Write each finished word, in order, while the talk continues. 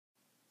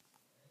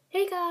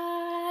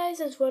guys,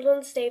 it's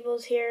Woodland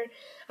Stables here.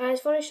 I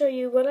just want to show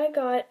you what I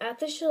got at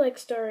the Schleichs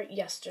store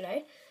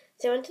yesterday.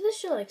 So I went to the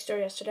Schleichs store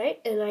yesterday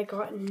and I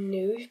got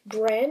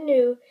brand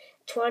new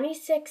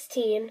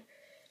 2016,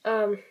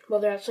 well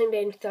they're actually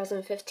made in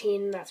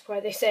 2015, that's why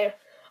they say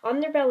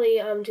on their belly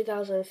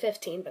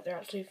 2015, but they're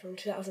actually from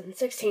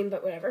 2016,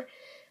 but whatever.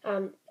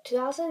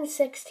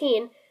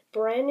 2016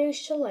 brand new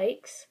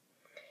Schleichs,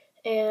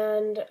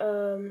 and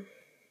I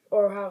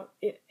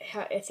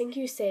think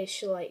you say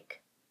Schleich.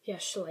 Yeah,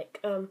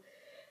 Schleich.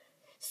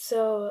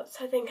 So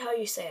I think how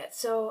you say it.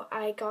 So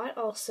I got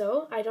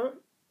also, I don't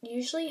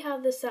usually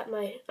have this at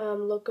my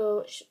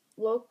local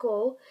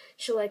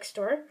Schleich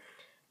store,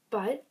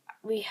 but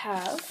we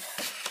have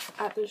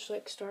at the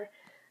Schleich store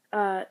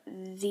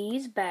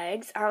these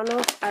bags. I don't know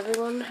if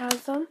everyone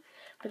has them,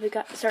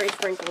 but sorry,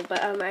 it's wrinkled,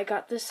 but I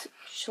got this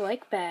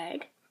Schleich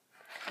bag,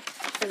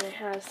 and it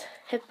has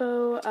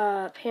hippo,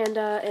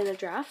 panda, and a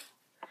giraffe.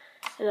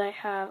 And I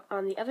have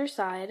on the other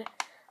side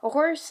a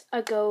horse,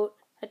 a goat,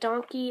 a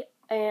donkey,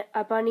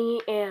 a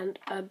bunny, and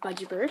a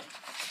budgie bird.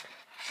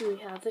 And we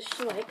have the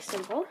Schleich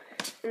symbol.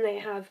 And they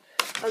have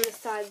on the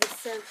side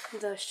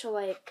the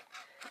Schleich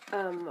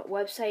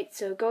website,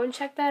 so go and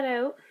check that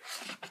out.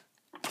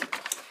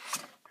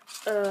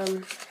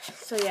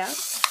 So yeah,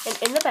 and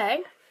in the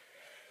bag,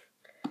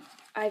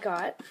 I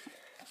got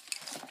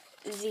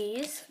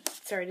these.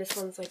 Sorry, this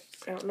one's like,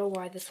 I don't know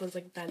why this one's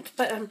like bent,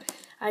 but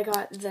I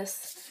got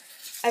this.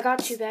 I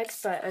got two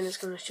bags, but I'm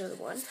just going to show the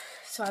one.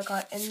 So I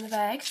got in the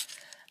bag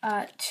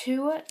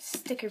 2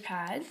 sticker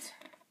pads.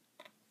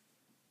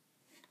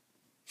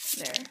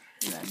 There.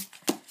 And then,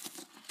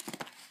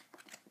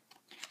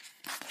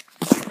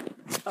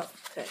 oh,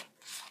 sorry.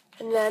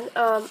 And then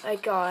I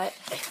got,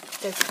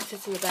 this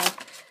sits in the bag.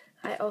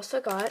 I also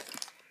got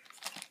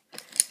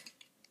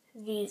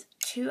these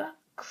 2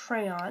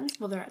 crayons.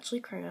 Well, they're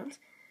actually crayons.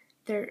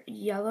 They're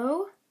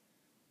yellow,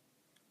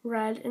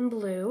 red, and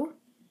blue.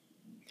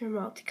 They're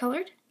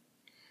multicolored.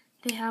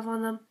 They have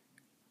on them,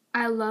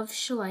 I love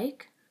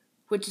Schleich,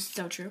 which is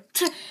so true.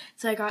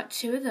 So I got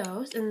 2 of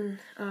those, and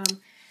I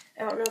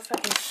don't know if I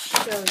can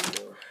show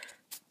you.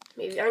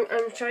 Maybe I'm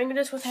trying to do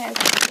this with one hand,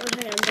 but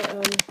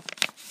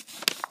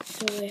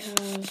so they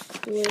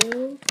have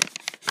blue.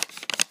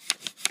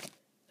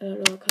 I don't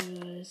know what color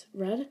that is.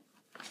 Red.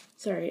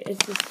 Sorry,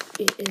 it's just,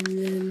 and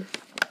then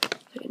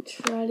I can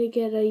try to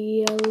get a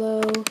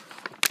yellow.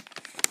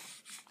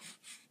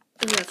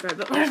 That's red,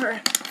 but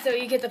whatever. So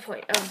you get the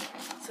point.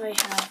 So I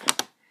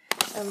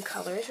have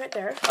colors right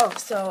there. Oh,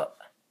 so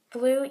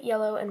blue,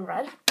 yellow, and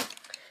red.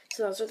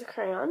 So those are the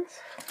crayons.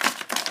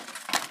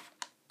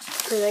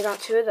 And I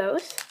got 2 of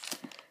those.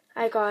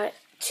 I got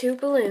 2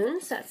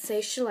 balloons that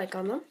say Schleich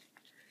on them.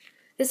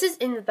 This is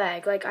in the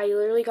bag. Like, I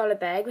literally got a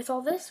bag with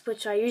all this,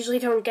 which I usually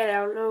don't get.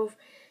 I don't know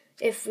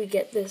if we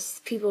get this,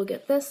 people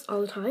get this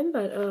all the time,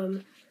 but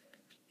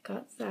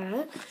got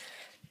that.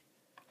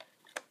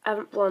 I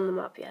haven't blown them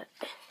up yet.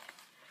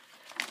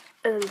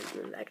 And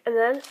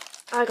then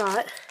I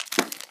got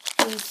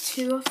these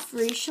 2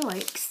 free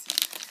Schleichs,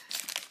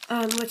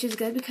 which is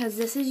good because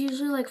this is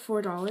usually like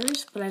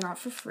 $4, but I got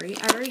for free.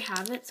 I already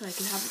have it, so I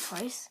can have it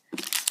twice.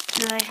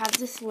 And then I have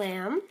this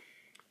lamb.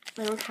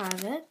 I don't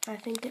have it. I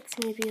think it's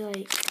maybe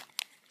like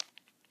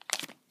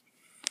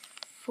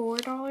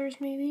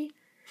 $4 maybe.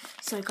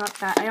 So I got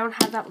that. I don't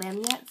have that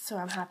lamb yet, so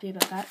I'm happy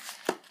about that.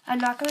 I'm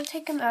not going to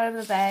take them out of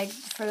the bag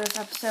for this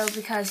episode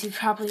because a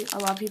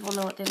lot of people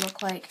know what they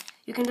look like.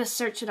 You can just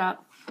search it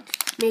up.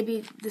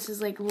 Maybe this is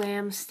like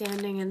lamb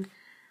standing and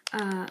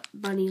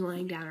bunny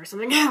lying down or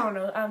something. I don't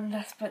know.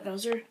 But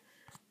those are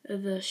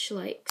the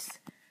Schleichs.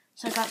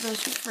 So I got those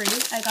for free.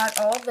 I got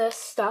all this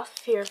stuff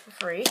here for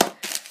free.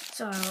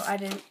 So I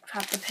didn't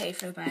have to pay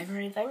for the bag or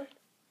anything.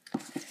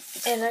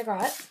 And I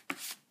got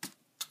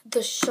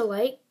the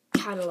Schleich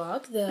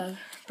catalog, the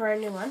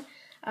brand new one.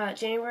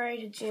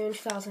 January to June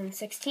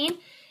 2016.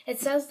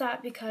 It says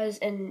that because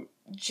in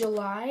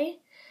July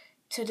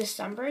to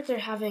December they're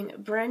having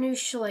brand new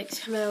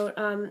Schleichs come out.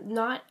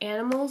 Not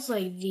animals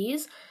like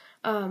these,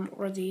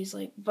 or these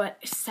like, but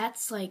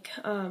sets like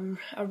a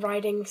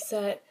riding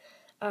set,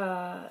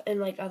 and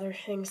like other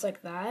things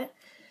like that.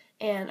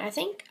 And I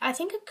think a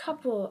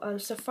couple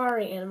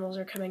safari animals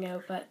are coming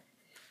out, but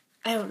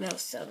I don't know.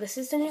 So this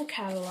is the new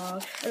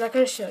catalog. I'm not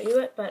going to show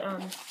you it, but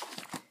and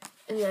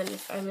then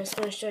I'm just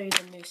going to show you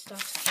the new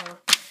stuff. So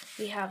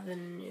we have the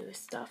new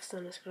stuff, so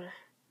I'm just going to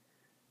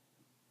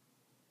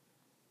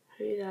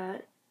show you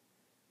that.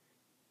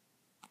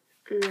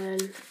 And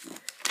then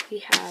we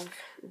have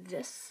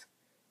this.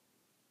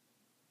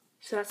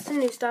 So that's the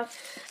new stuff.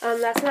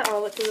 That's not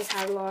all that's in the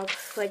catalog.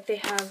 Like, they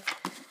have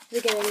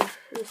the beginning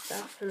and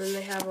stuff, and then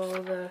they have all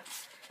the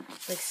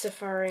like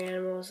safari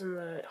animals and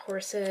the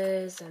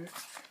horses and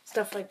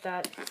stuff like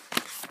that.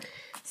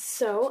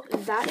 So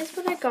that is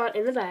what I got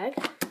in the bag.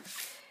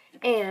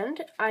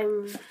 And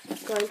I'm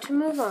going to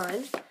move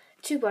on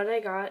to what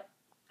I got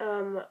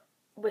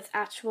with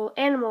actual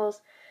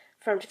animals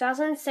from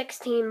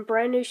 2016,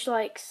 brand new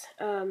Schleichs.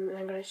 And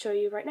I'm going to show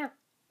you right now.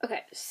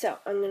 Okay, so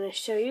I'm going to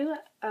show you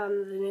the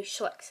new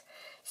Schleichs.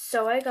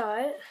 So I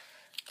got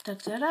The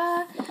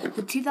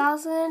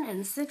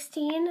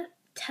 2016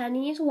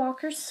 Tennis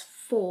Walker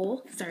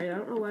Foal. Sorry, I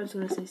don't know why I was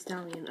going to say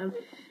Stallion.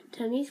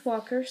 Tennis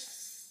Walker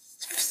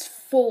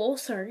Foal.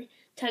 Sorry,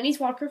 Tennis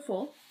Walker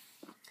Foal.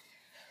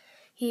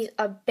 He's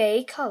a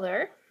bay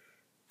color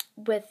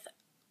with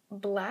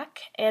black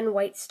and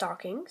white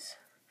stockings,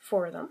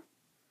 4 of them.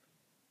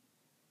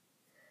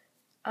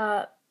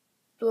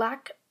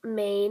 Black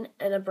mane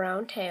and a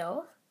brown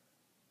tail.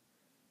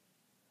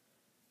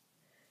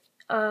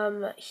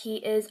 He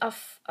is a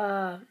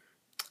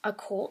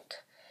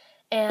colt,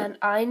 and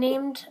I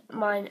named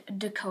mine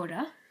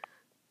Dakota.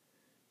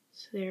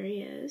 So there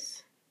he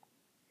is.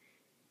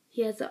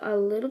 He has a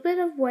little bit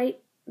of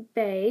white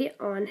bay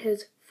on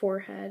his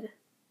forehead.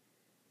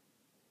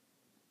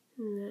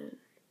 And then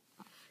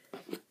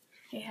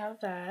you have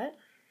that.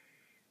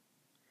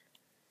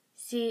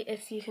 See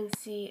if you can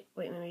see.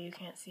 Wait, maybe you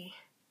can't see.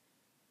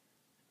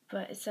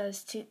 But it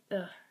says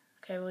okay,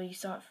 well you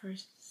saw it for a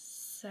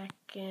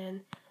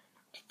second.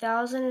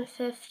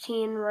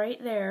 2015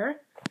 right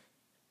there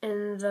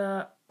in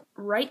the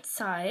right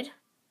side.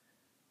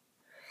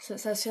 So it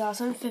says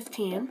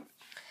 2015,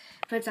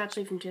 but it's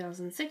actually from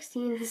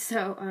 2016,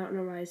 so I don't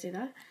know why I say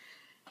that.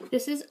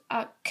 This is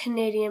a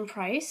Canadian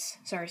price.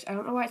 Sorry, I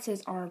don't know why it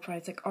says our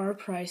price, like our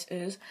price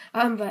is.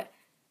 But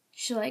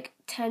Schleich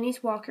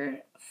Tennis Walker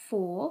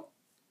Foal.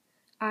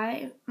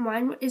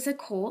 Mine is a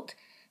colt,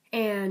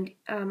 and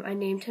I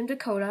named him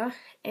Dakota,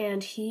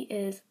 and he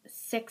is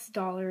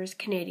 $6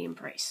 Canadian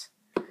price.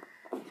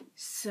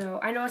 So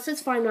I know it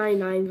says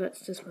 $5.99, but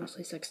it's just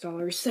mostly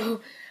 $6.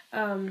 So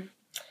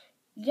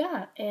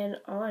yeah, and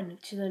on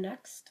to the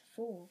next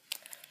foal.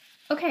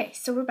 Okay,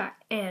 so we're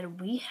back,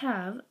 and we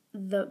have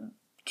the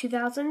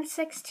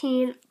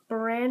 2016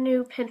 brand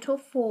new Pinto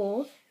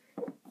Foal.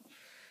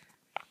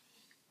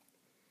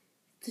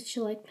 The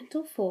Schleich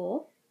Pinto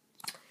Foal.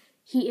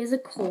 He is a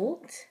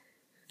colt,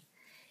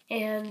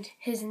 and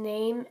his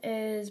name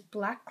is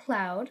Black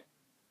Cloud.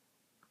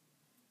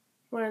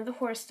 One of the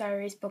Horse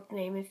Diaries book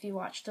name, if you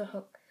watch the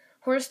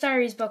Horse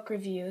Diaries book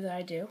review that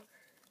I do.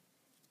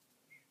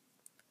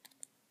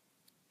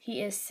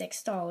 He is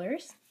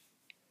 $6.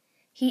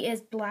 He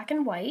is black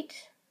and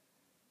white.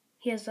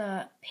 He has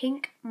a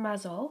pink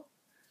muzzle,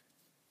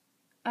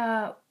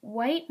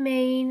 white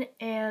mane,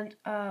 and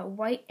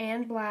white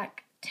and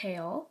black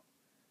tail.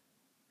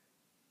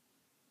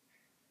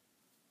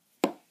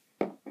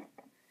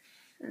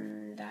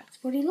 And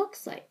that's what he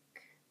looks like.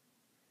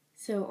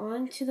 So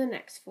on to the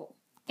next foal.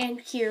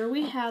 And here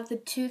we have the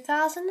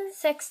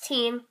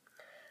 2016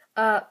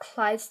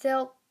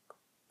 Clydesdale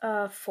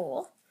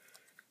Foal.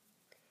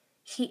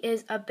 He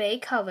is a bay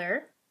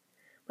color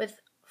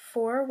with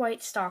 4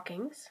 white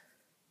stockings.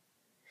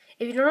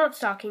 If you don't know what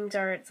stockings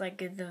are, it's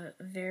like at the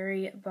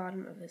very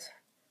bottom of his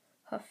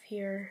hoof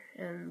here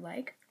and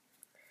leg.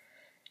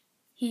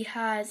 He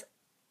has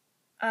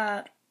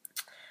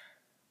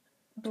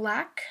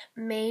black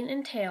mane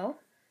and tail,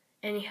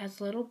 and he has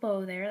a little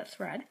bow there that's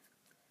red.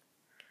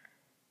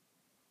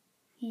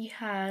 He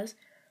has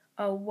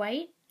a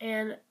white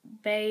and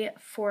bay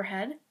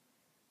forehead,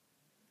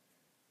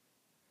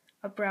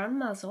 a brown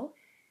muzzle.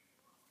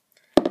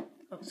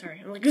 Oh, sorry.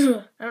 I'm like,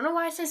 ugh. I don't know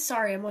why I say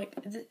sorry. I'm like,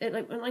 it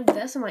like went like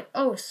this. I'm like,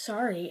 oh,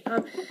 sorry.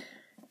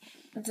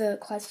 The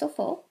Clydesdale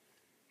Foal.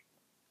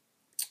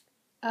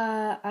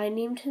 I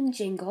named him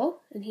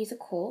Jingle, and he's a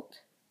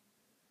colt.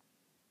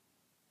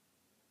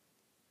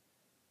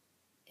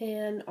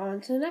 And on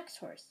to the next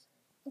horse.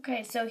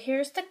 Okay, so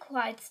here's the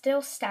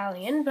Clydesdale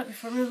Stallion, but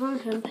before we move on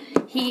to him,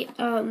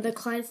 the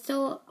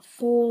Clydesdale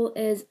Foal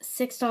is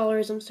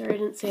 $6. I'm sorry I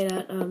didn't say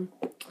that.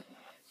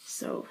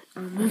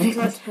 Moving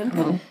on to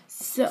him.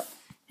 So,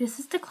 this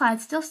is the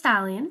Clydesdale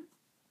Stallion,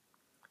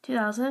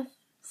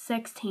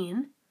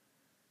 2016.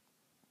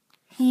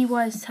 He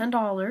was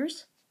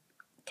 $10,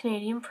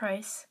 Canadian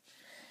price.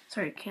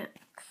 Sorry, I can't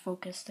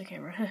focus the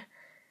camera.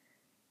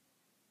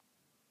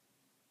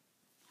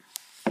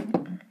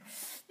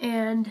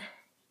 And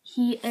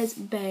he is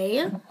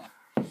bay.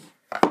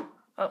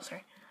 Oh,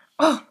 sorry.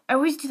 Oh, I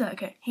always do that.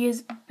 Okay. He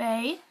is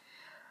bay.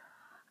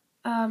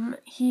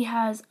 He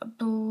has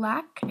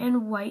black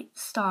and white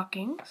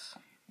stockings.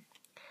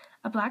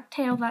 A black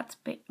tail that's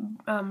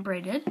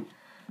braided.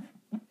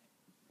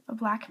 A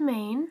black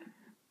mane,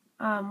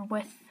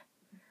 with,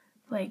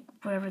 like,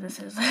 whatever this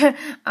is. Red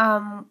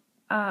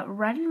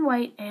and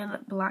white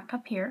and black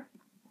up here.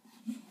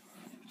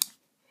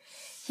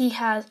 He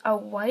has a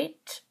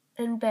white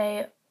and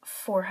bay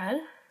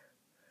forehead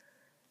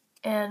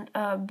and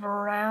a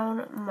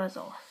brown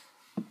muzzle.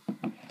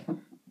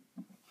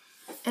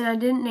 And I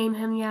didn't name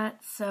him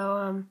yet,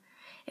 so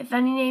if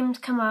any names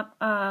come up,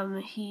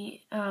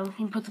 he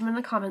can put them in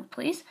the comments,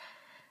 please.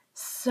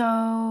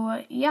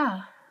 So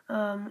yeah,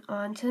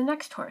 on to the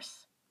next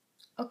horse.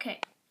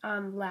 Okay,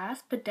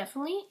 last but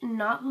definitely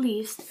not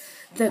least,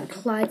 the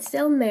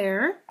Clydesdale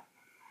Mare.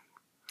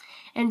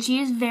 And she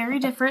is very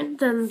different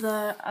than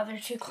the other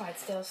 2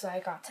 Clydesdales that I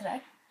got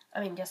today. I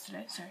mean,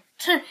 yesterday, sorry.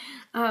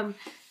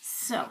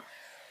 So,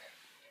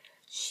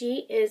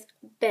 she is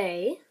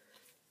bay,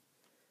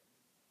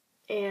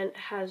 and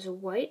has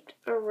white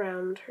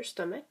around her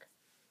stomach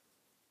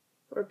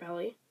or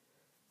belly.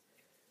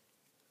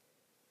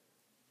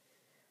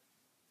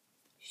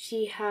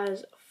 She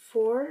has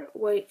 4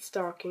 white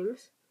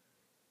stockings,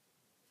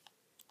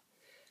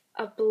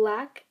 a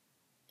black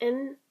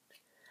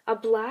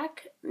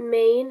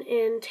mane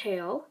and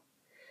tail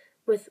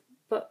with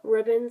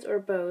ribbons or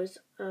bows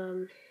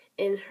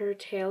in her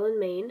tail and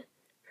mane.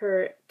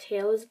 Her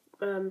tail is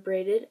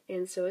braided,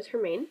 and so is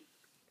her mane.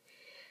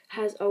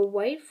 Has a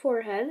white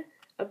forehead,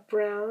 a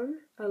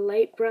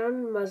light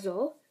brown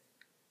muzzle,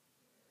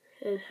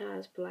 and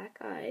has black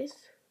eyes.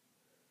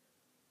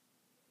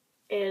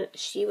 And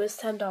she was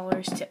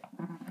 $10 too.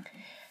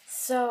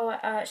 So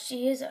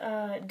she is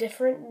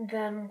different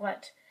than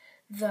what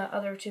the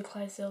other 2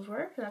 Clydesdales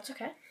were, but that's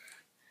okay.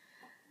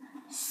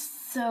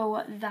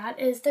 So that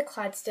is the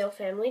Clydesdale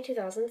family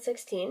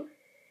 2016.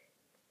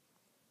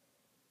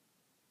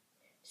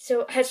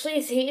 So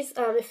actually these,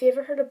 if you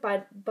ever heard of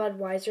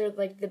Budweiser,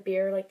 like the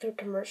beer, like the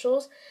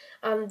commercials,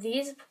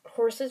 these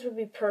horses would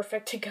be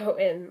perfect to go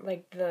in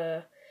like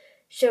the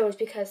shows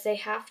because they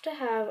have to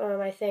have,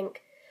 I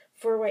think,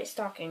 4 white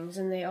stockings,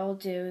 and they all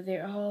do.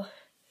 They're all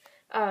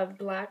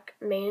black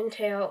mane and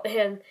tail,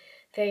 and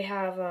they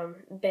have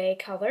bay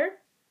color,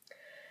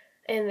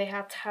 and they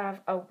have to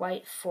have a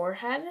white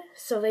forehead,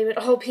 so they would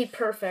all be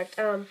perfect.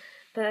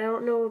 But I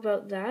don't know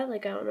about that.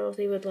 Like, I don't know if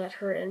they would let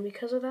her in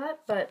because of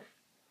that, but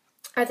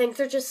I think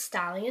they're just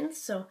stallions,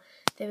 so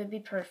they would be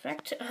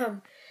perfect.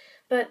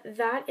 But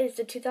that is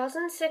the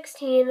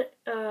 2016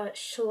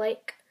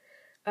 Schleich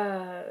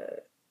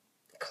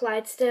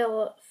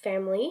Clydesdale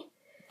family,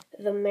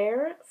 the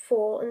Mare,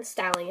 Foal, and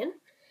Stallion.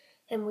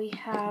 And we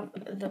have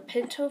the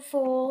Pinto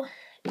Foal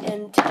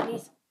and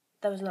Tennies.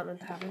 That was not meant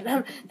to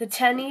happen. The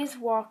Tennies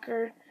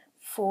Walker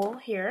Foal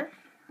here.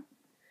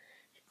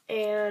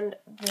 And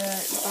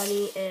the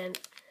Bunny and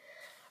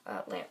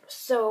Lamb.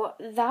 So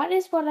that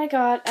is what I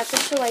got at the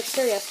Schleichs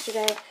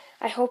yesterday.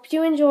 I hope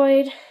you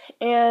enjoyed.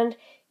 And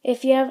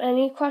if you have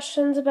any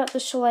questions about the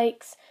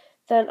Schleichs,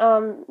 then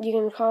you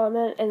can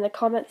comment in the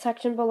comment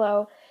section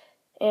below,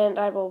 and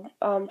I will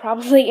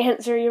probably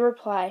answer your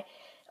reply.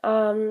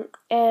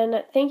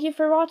 And thank you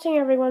for watching,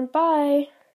 everyone. Bye!